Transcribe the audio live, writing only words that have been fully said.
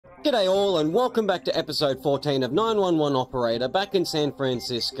G'day all and welcome back to episode 14 of 911 Operator back in San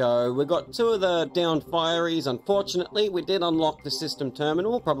Francisco. We got two of the downed fireys. Unfortunately, we did unlock the system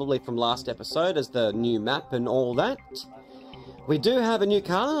terminal, probably from last episode as the new map and all that. We do have a new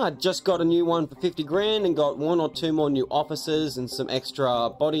car. I just got a new one for 50 grand and got one or two more new officers and some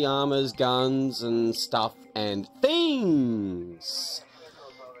extra body armors, guns and stuff and things.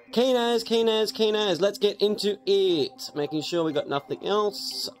 Keen as, let's get into it. Making sure we got nothing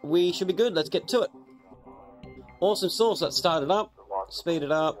else. We should be good, let's get to it. Awesome sauce, let's start it up, speed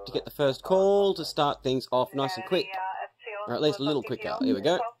it up to get the first call to start things off nice and quick. Or at least a little quicker, here we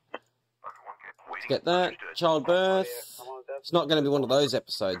go. Let's get that, childbirth. It's not going to be one of those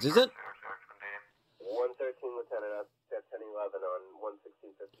episodes, is it? 113 Lieutenant, that's 1011 on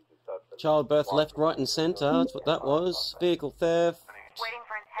 11652 Childbirth left, right and centre, that's what that was. Vehicle theft. Waiting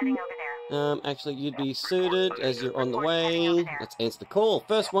for us heading over there. Actually, you'd be suited as you're on the way. Let's answer the call.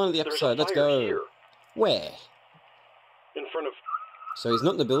 First one of the episode. Let's go. Here. Where? In front of... So he's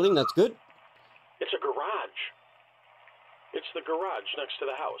not in the building. That's good. It's a garage. It's the garage next to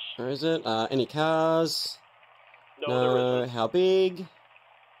the house. Where is it? Any cars? No, there isn't. How big?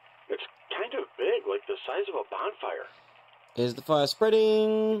 It's kind of big, like the size of a bonfire. Is the fire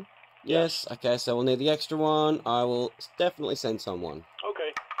spreading? Yes. Okay, so we'll need the extra one. I will definitely send someone.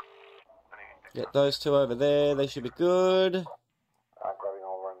 Okay. Get those two over there. They should be good.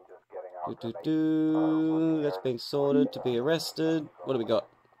 That's being sorted to be arrested. What do we got?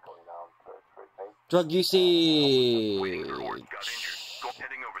 Drug usage.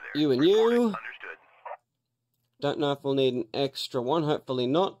 You and you. Don't know if we'll need an extra one. Hopefully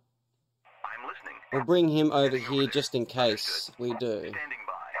not. We'll bring him over here just in case we do.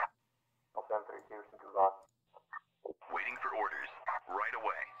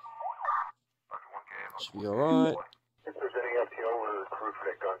 Should be alright.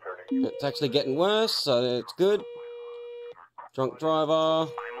 It's actually getting worse, so it's good. Drunk driver.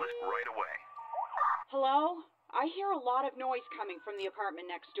 Hello? I hear a lot of noise coming from the apartment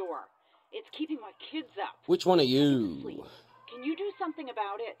next door. It's keeping my kids up. Which one are you? Can you do something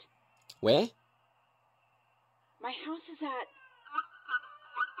about it? Where? My house is at...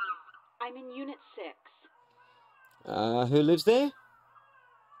 I'm in Unit 6. Who lives there?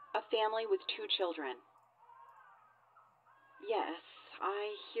 A family with 2 children. Yes,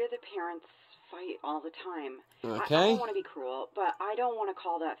 I hear the parents fight all the time. Okay. I don't want to be cruel, but I don't want to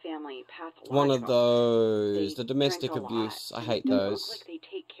call that family pathological. One of those, the domestic drink a abuse. lot. I hate It doesn't those. look like they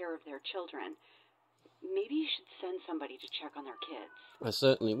take care of their children. Maybe you should send somebody to check on their kids. I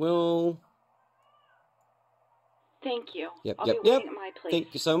certainly will. Thank you. Yep. I'll be waiting at my place.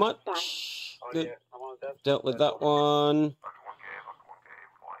 Thank you so much. Bye. Good. Dealt with that one.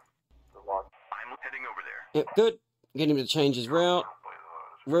 I'm heading over there. Yep, good. Get him to change his route,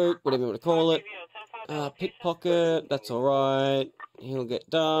 whatever you want to call it. Pickpocket, that's alright. He'll get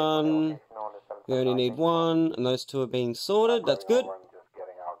done. We only need one, and those two are being sorted. That's good. Case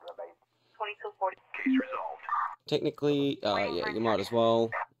resolved. Technically, yeah, you might as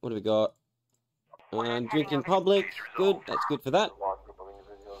well. What do we got? Drink in public. Good, that's good for that.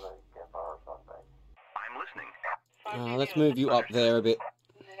 I'm listening. Let's move you up there a bit.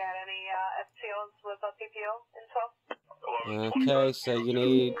 Okay, so you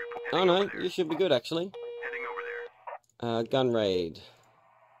need... Oh no, you should be good actually. Heading over there. Gun raid.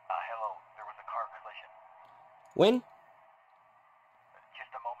 Hello. There was a car collision. When? Just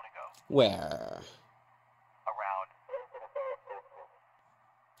a moment ago. Where? Around.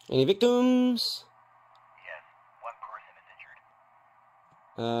 Any victims? Yes. One person is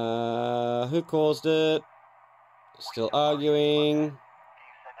injured. Who caused it? Still arguing. Do you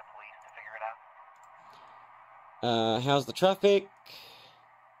send the police to figure it out? How's the traffic?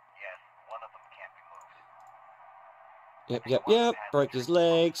 Yes. One of them can't be moved. Yep. Broke his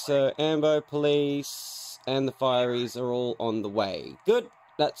leg, so Ambo, police, and the fireys are all on the way. Good.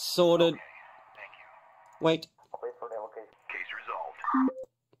 That's sorted. Okay. Thank you. Wait. Case resolved.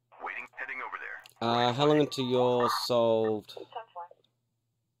 Waiting. Heading over there. How long until you're solved?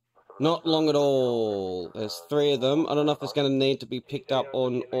 Not long at all. There's 3 of them. I don't know if it's going to need to be picked up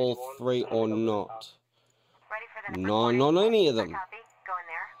on all 3 or not. Ready for the No, not any of them. Copy. Go in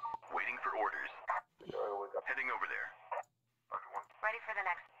there. Waiting for orders. Heading over there. Ready for the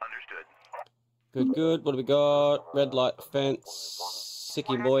next. Understood. Good. What do we got? Red light fence.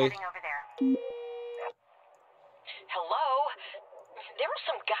 Sicky Orders boy. heading over there. Hello? There are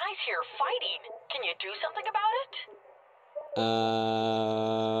some guys here fighting. Can you do something about it?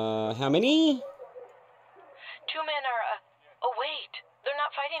 How many? 2 men are, oh wait, they're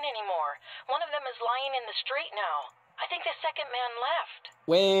not fighting anymore. One of them is lying in the street now. I think the second man left.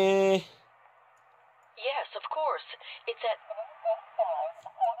 Where? Yes, of course. It's at...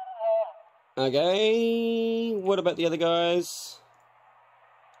 Okay, what about the other guys?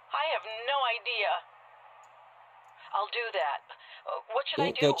 I have no idea. I'll do that. What should I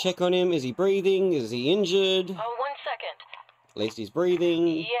Yeah, do? go check on him. Is he breathing? Is he injured? 1 second. At least he's breathing.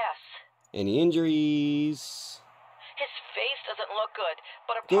 Yes. Any injuries? His face doesn't look good,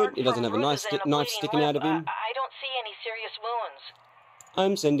 but Good, apart he doesn't from have a bruises and a knife bleeding sticking out lip, of him. I don't see any serious wounds.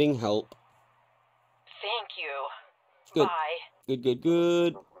 I'm sending help. Thank you. Good. Bye.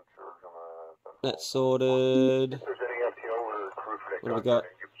 Good. That's sorted. What have we got?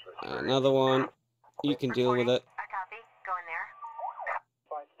 Another one. You can deal with it. I copy. Go in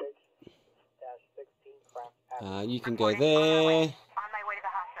there. You can go there. On my way to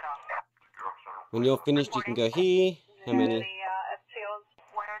the hospital. When you're finished, you can go here. How many?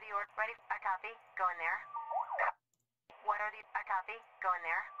 What are the orders? Ready? I copy. Go in there. What are the... I copy. Go in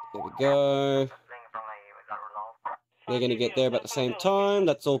there. There we go. They're going to get there about the same time.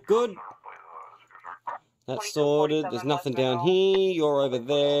 That's all good. That's sorted. There's nothing down here. You're over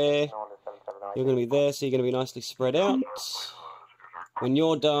there. You're going to be there, so you're going to be nicely spread out. When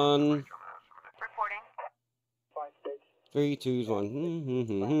you're done... Reporting. 3, 2, 1.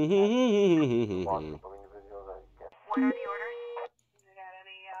 What are the orders?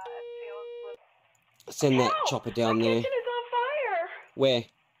 Send that chopper down there. Kitchen is on fire. Where?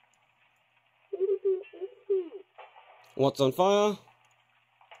 What's on fire?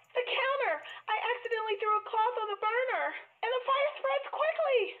 The counter. I accidentally threw a cloth on the burner, and the fire spreads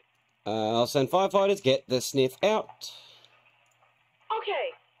quickly. I'll send firefighters. Get the sniff out.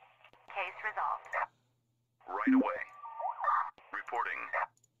 Okay. Case resolved. Right away. Reporting.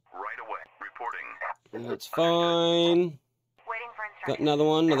 Right away. Reporting. That's fine. Waiting for Got instructions. another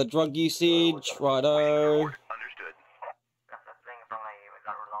one. Another drug usage. Righto. Understood.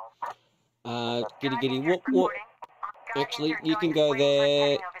 Giddy whoop whoop. Actually, you can go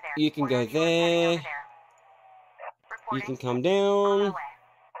there. You can go there. You can come down.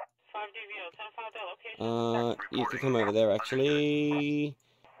 You can come over there, actually.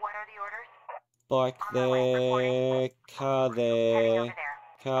 What are the orders? Bike there. Car there.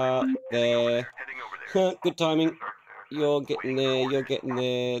 Car there. Heading over there. Good timing. You're getting there. You're getting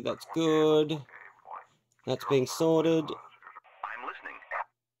there. That's good. That's being sorted. I'm listening.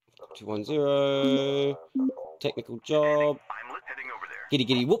 210. Technical job. Heading over there.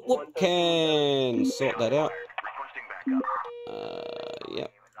 Giddy whoop whoop. Can sort that out. Requesting backup.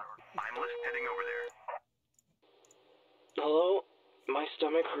 Yep. Heading over there. Hello? My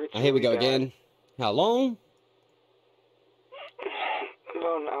stomach hurts. Here we go really bad. again. How long?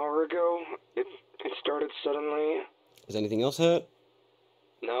 About an hour ago. It started suddenly. Does anything else hurt?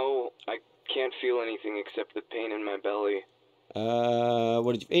 No, I can't feel anything except the pain in my belly.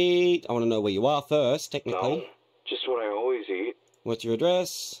 What did you eat? I want to know where you are first, technically. No, just what I always eat. What's your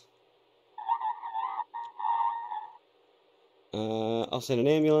address? I'll send an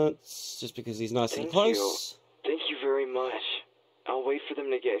ambulance, just because he's nice and Thank close. Thank you very much. I'll wait for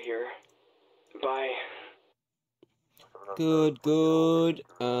them to get here. Bye. Good.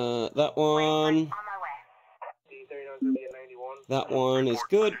 That one. On my way. That one is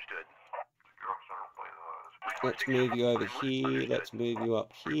good. Understood. Let's move you over here. Let's move you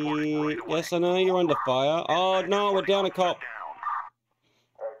up here. Yes, I know you're under fire. Oh, no, we're down a cop.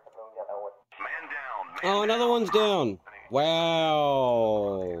 Man down. Oh, another one's down.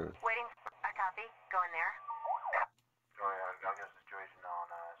 Wow. Waiting. I copy. Go in there.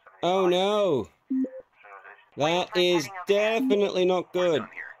 Oh, no. That is definitely not good.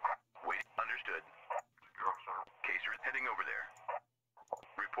 Wait. Understood. Caser heading over there.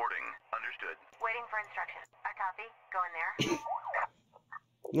 Reporting. Understood. Waiting for instructions. I copy. Go in there.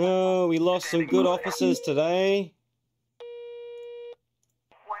 No, we lost some good officers today.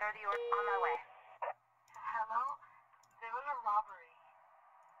 What are the orders? On my way. Hello? There was a robbery.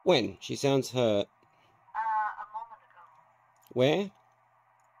 When? She sounds hurt. A moment ago. Where?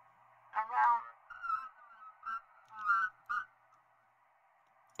 Around...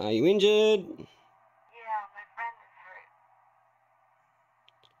 Are you injured? Yeah, my friend is hurt.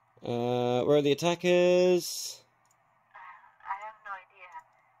 Where are the attackers? I have no idea.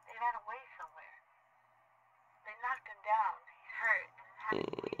 They ran away somewhere. They knocked him down. He's hurt and had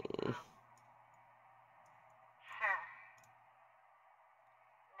his bleeding from. Sure.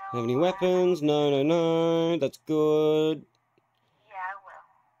 No, Have any weapons? No. That's good. Yeah, I will.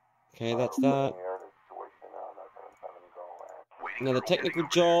 Okay, that's that. Another technical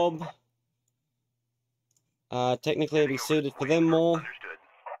job. Technically it'd be suited for them more. Understood.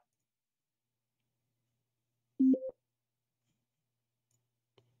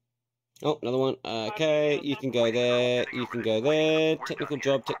 Oh, another one. Okay, you can go there. You can go there. Technical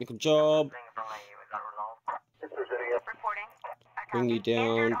job, technical job. Reporting. Bring you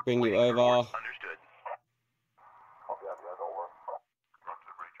down, bring you over. Understood.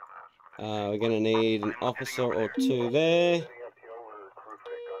 We're gonna need an officer or two there.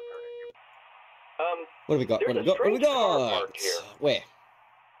 What have we got? What have we got? What have we got? Where?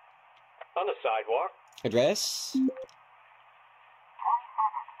 On the sidewalk. Address?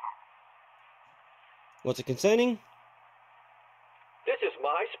 What's it concerning? This is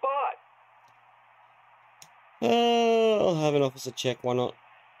my spot. I'll have an officer check, why not?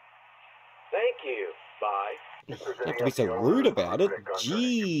 Thank you. Bye. Don't have to be so rude about it.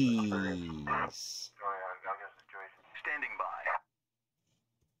 Jeez. Standing by.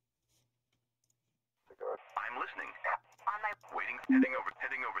 I'm listening. On my Waiting. Heading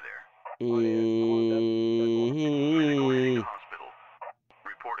over there. Mm-hmm. Hospital.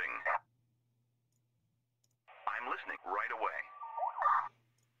 Reporting. I'm listening right away.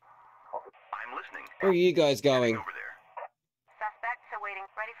 I'm listening. Where are you guys going? Over there. suspects awaiting.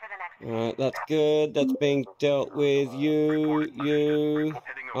 Ready for the next. Alright, that's good. That's being dealt with. You. Heading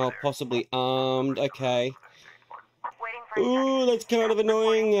over Oh, there. possibly armed. Okay. Waiting for Ooh, that's kind of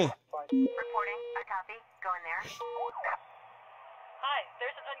annoying. reporting. I copy. Go in there. Hi,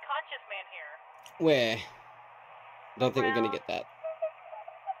 there's an unconscious man here. Where? Don't think we're gonna get that.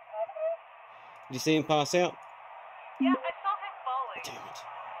 Did you see him pass out? Yeah, I saw him falling. Damn it. Yeah,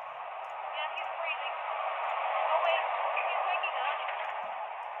 he's breathing. Oh, wait, he's waking up.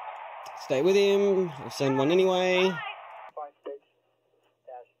 Stay with him. I'll send one anyway. Hi.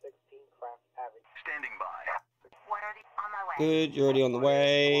 Standing by. What are the on my way? Good, you're already on the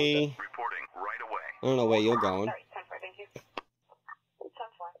way. Reporting right away. I don't know where you're going. Sorry, 10-4, thank you. 10-4.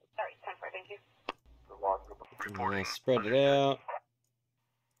 Sorry, 10-4, thank you. Reporting. Spread it out.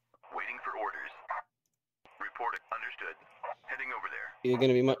 Waiting for orders. Reporting. Understood. Heading over there. You're going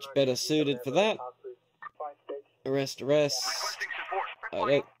to be much better suited for that. Arrest, arrest. Requesting support. I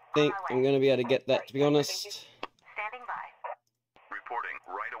don't think I'm going to be able to get that, to be honest. Standing by. Reporting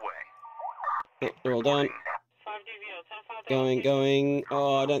right away. Oh, they're all done. Going.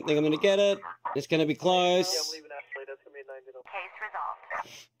 Oh, I don't think I'm going to get it. It's going to be close. Case resolved.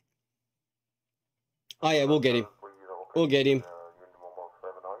 Oh, yeah, we'll get him. We'll get him.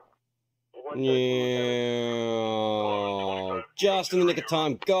 Yeah. Just in the nick of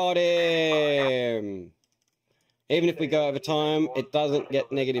time. Got him. Even if we go over time, it doesn't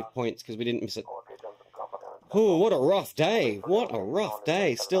get negative points because we didn't miss it. Oh, what a rough day. What a rough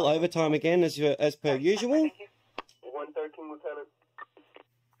day. Still overtime again as per usual. 113, Lieutenant.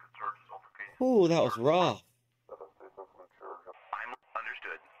 Oh, that was rough. I'm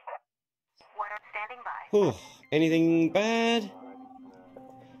understood. What are standing by? Whew. Anything bad?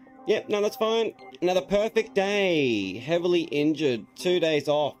 Yep, no, that's fine. Another perfect day. Heavily injured. 2 days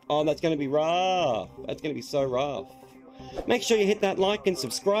off. Oh, that's going to be rough. That's going to be so rough. Make sure you hit that like and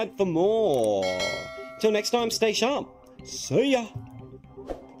subscribe for more. Till next time, stay sharp. See ya.